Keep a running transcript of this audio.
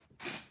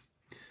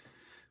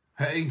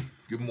Hey,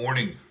 good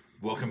morning.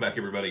 Welcome back,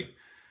 everybody.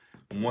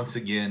 Once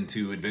again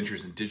to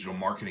Adventures in Digital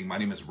Marketing. My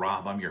name is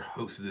Rob. I'm your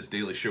host of this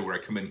daily show where I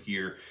come in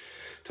here,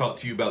 talk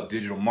to you about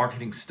digital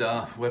marketing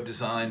stuff, web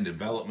design,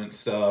 development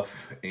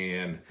stuff,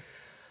 and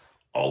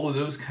all of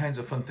those kinds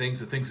of fun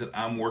things, the things that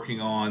I'm working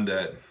on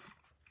that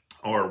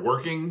are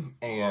working,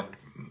 and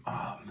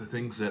the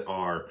things that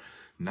are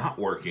not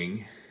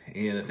working,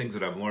 and the things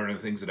that I've learned, and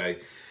the things that I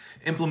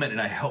implement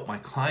and I help my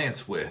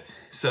clients with.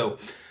 So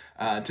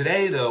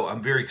today, though,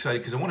 I'm very excited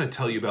because I want to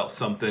tell you about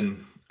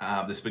something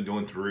that's been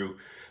going through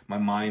my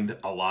mind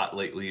a lot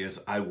lately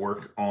as I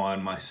work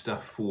on my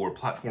stuff for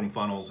platform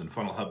funnels and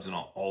funnel hubs and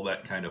all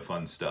that kind of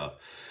fun stuff.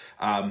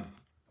 A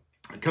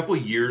couple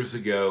of years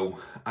ago,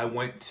 I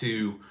went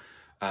to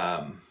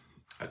a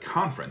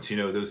conference,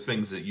 those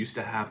things that used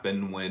to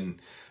happen when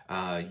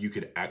you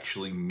could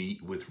actually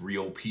meet with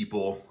real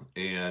people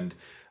and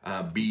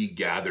be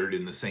gathered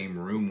in the same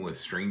room with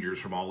strangers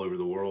from all over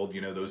the world,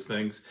 those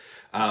things.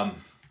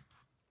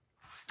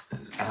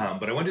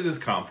 But I went to this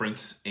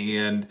conference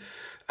and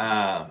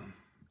I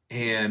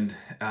learned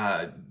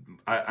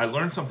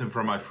something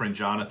from my friend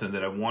Jonathan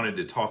that I wanted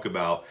to talk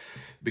about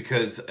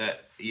because,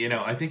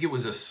 I think it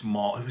was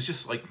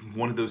just like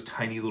one of those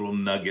tiny little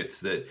nuggets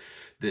that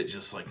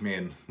just like,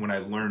 man, when I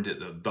learned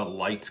it, the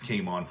lights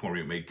came on for me.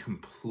 It made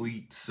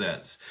complete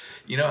sense.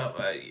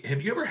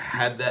 Have you ever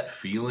had that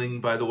feeling,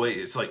 by the way?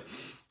 It's like,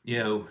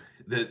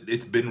 that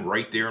it's been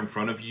right there in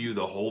front of you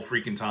the whole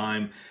freaking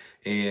time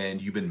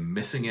and you've been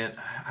missing it.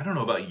 I don't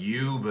know about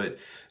you, but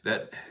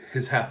that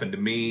has happened to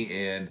me,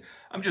 and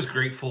I'm just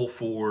grateful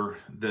for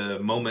the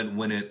moment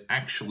when it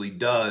actually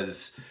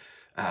does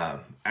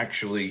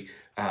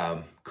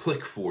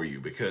click for you,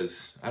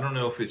 because I don't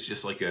know if it's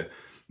just like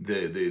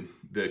the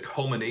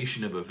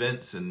culmination of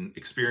events and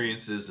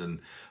experiences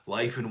and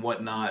life and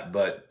whatnot,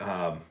 but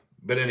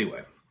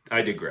anyway,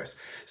 I digress.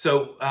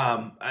 So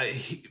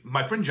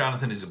my friend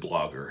Jonathan is a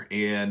blogger,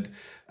 and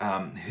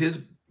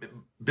his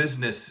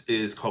business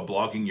is called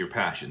Blogging Your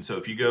Passion. So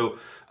if you go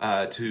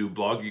to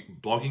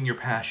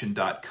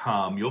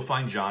bloggingyourpassion.com, you'll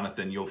find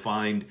Jonathan, you'll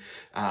find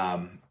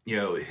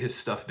his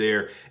stuff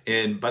there.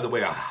 And by the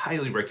way, I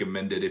highly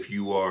recommend it if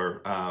you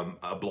are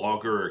a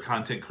blogger or a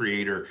content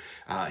creator.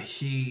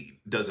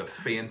 He does a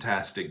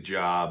fantastic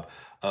job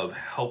of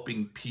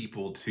helping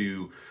people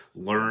to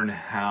learn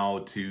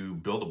how to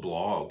build a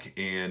blog,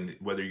 and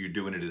whether you're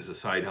doing it as a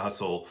side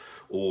hustle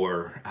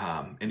or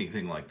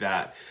anything like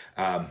that.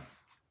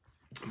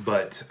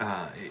 But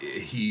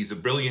he's a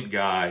brilliant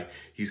guy.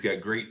 He's got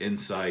great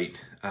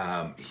insight.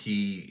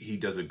 He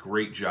does a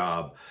great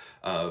job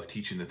of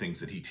teaching the things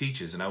that he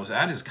teaches. And I was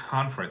at his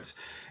conference,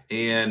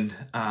 and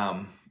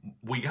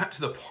we got to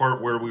the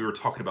part where we were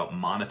talking about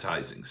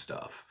monetizing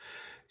stuff.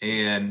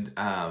 And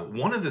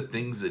one of the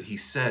things that he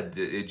said,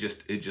 it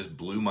just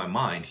blew my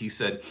mind. He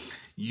said,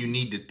 you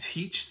need to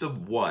teach the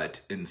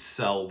what and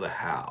sell the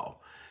how.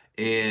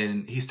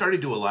 And he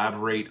started to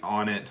elaborate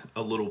on it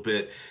a little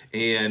bit.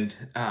 And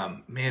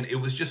man, it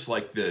was just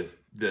like the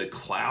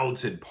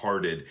clouds had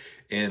parted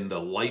and the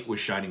light was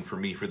shining for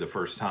me for the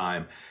first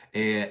time.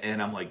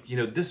 And I'm like,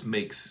 this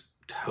makes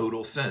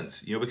total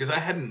sense, because I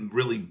hadn't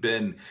really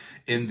been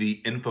in the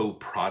info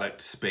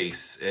product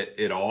space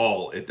at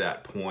all at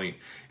that point.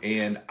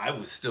 And I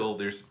was still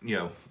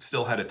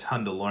had a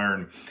ton to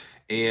learn.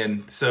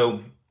 And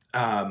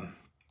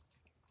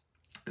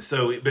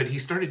but he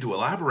started to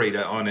elaborate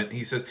on it.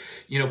 He says,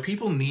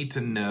 people need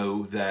to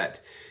know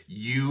that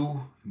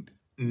you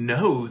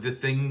know the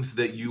things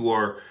that you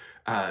are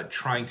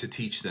trying to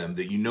teach them,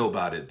 that you know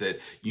about it, that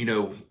you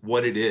know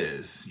what it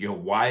is,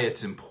 why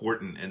it's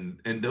important,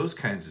 and those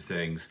kinds of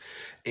things.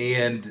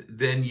 And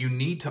then you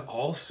need to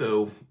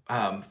also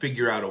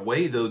figure out a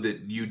way, though,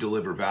 that you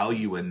deliver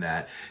value in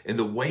that. And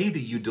the way that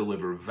you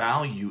deliver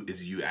value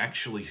is you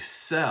actually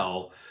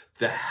sell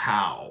the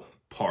how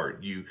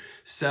part. You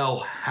sell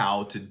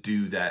how to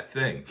do that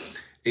thing.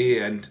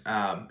 And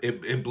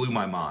it blew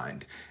my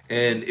mind.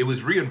 And it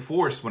was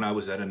reinforced when I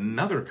was at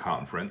another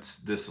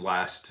conference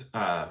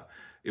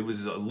it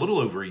was a little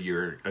over a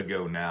year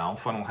ago now,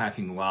 Funnel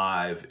Hacking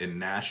Live in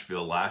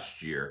Nashville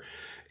last year.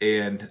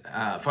 And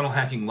Funnel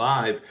Hacking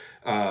Live,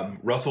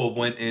 Russell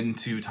went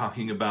into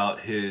talking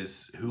about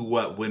his who,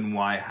 what, when,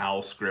 why,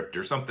 how script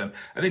or something.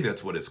 I think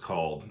that's what it's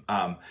called.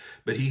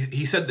 But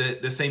he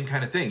said the same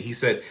kind of thing. He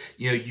said,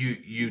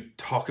 you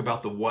talk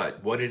about the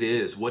what it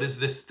is. What is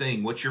this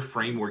thing? What's your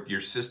framework,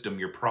 your system,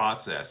 your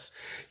process?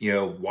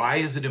 Why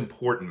is it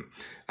important?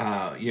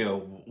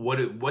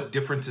 What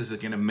difference is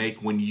it going to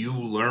make when you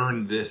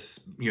learn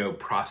this,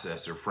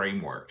 process or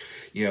framework?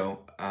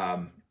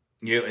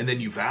 And then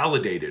you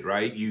validate it,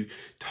 right? You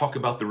talk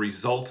about the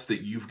results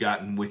that you've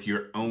gotten with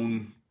your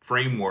own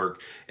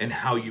framework and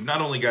how you've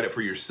not only got it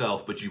for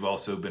yourself, but you've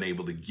also been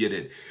able to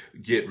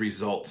get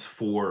results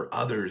for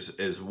others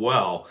as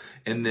well.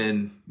 And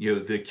then,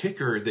 the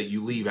kicker that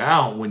you leave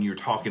out when you're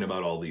talking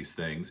about all these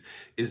things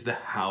is the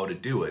how to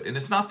do it. And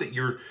it's not that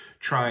you're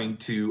trying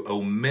to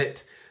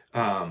omit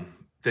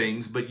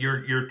things, but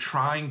you're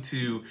trying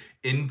to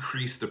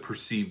increase the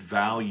perceived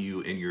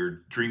value in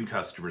your dream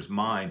customer's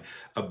mind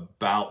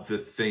about the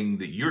thing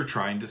that you're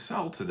trying to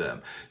sell to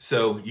them.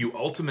 So you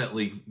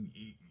ultimately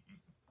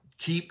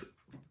keep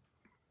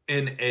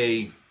in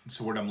what's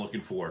the word I'm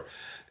looking for?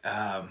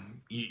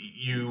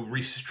 You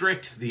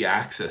restrict the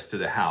access to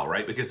the how,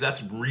 right? Because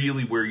that's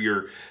really where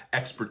your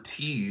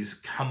expertise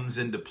comes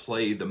into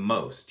play the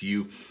most.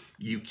 You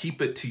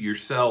keep it to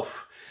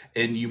yourself.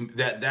 And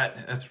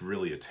that's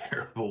really a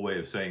terrible way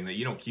of saying that.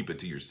 You don't keep it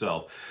to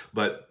yourself,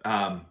 but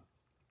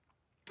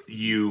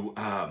you're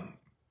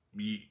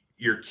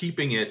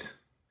keeping it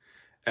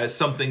as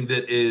something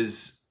that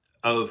is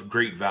of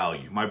great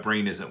value. My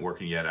brain isn't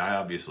working yet. I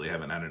obviously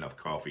haven't had enough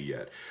coffee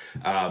yet.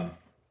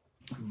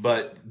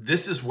 But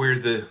this is where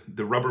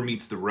the rubber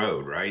meets the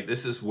road, right?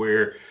 This is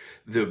where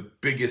the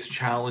biggest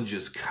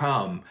challenges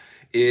come,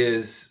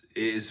 is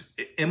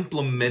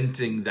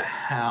implementing the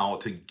how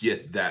to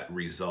get that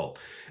result.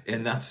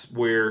 And that's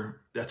where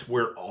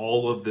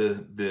all of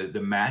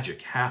the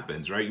magic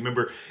happens, right? You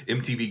remember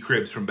MTV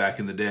Cribs from back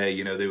in the day,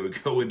 you know, they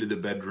would go into the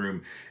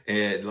bedroom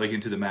and like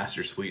into the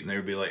master suite, and they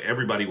would be like,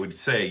 everybody would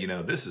say, you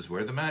know, this is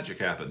where the magic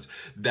happens.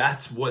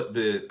 That's what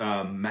the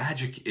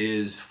magic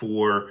is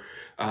for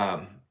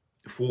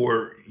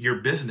your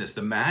business.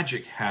 The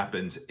magic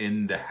happens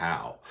in the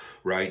how,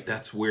 right?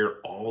 That's where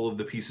all of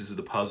the pieces of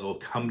the puzzle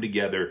come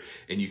together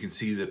and you can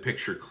see the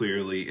picture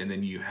clearly, and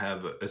then you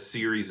have a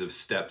series of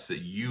steps that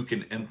you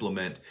can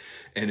implement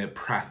in a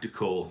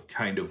practical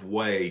kind of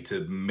way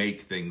to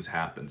make things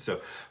happen.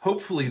 So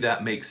hopefully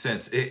that makes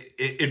sense.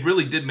 It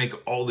really did make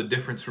all the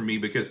difference for me,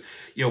 because,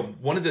 you know,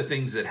 one of the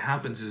things that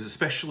happens is,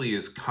 especially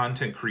as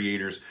content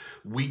creators,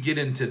 we get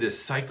into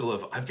this cycle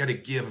of I've got to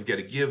give.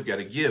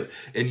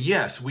 And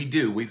yes, we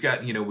do. We've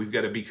got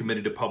to be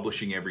committed to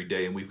publishing every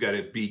day, and we've got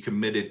to be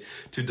committed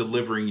to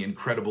delivering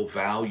incredible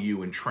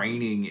value and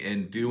training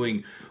and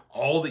doing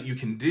all that you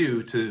can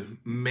do to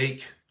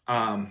make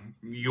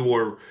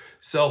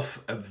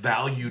yourself a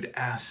valued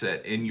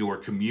asset in your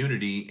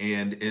community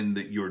and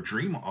in your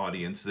dream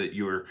audience that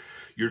you're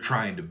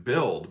trying to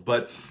build.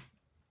 But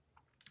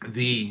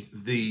the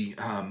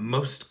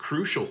most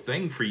crucial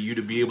thing for you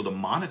to be able to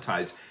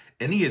monetize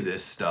any of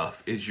this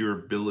stuff is your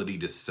ability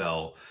to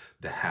sell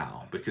the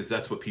how, because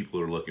that's what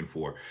people are looking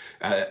for.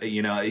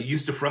 You know, it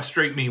used to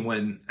frustrate me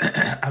when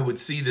I would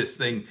see this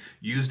thing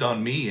used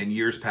on me in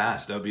years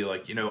past. I'd be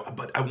like, you know,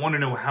 but I want to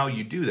know how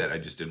you do that. I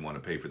just didn't want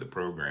to pay for the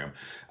program.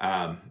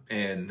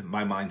 And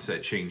my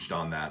mindset changed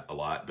on that a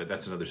lot, but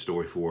that's another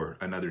story for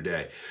another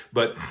day.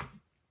 But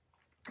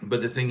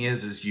the thing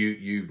is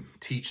you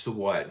teach the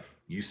what,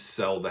 you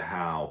sell the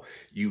how,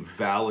 you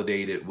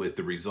validate it with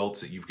the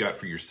results that you've got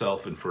for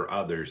yourself and for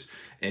others,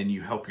 and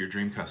you help your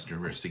dream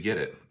customers to get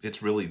it.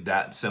 It's really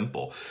that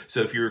simple.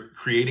 So if you're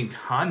creating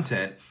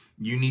content,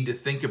 you need to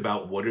think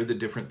about what are the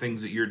different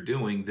things that you're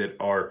doing that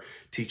are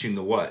teaching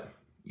the what,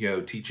 you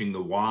know, teaching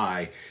the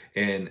why,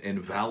 and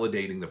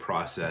validating the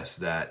process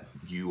that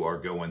you are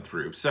going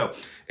through. So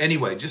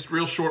anyway, just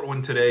real short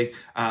one today.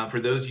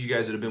 For those of you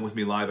guys that have been with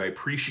me live, I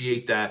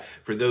appreciate that.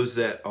 For those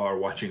that are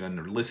watching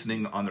and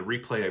listening on the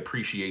replay, I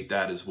appreciate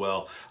that as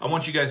well. I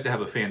want you guys to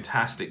have a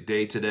fantastic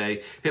day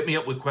today. Hit me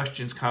up with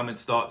questions,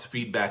 comments, thoughts,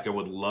 feedback. I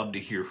would love to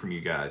hear from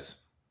you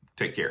guys.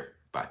 Take care.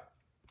 Bye.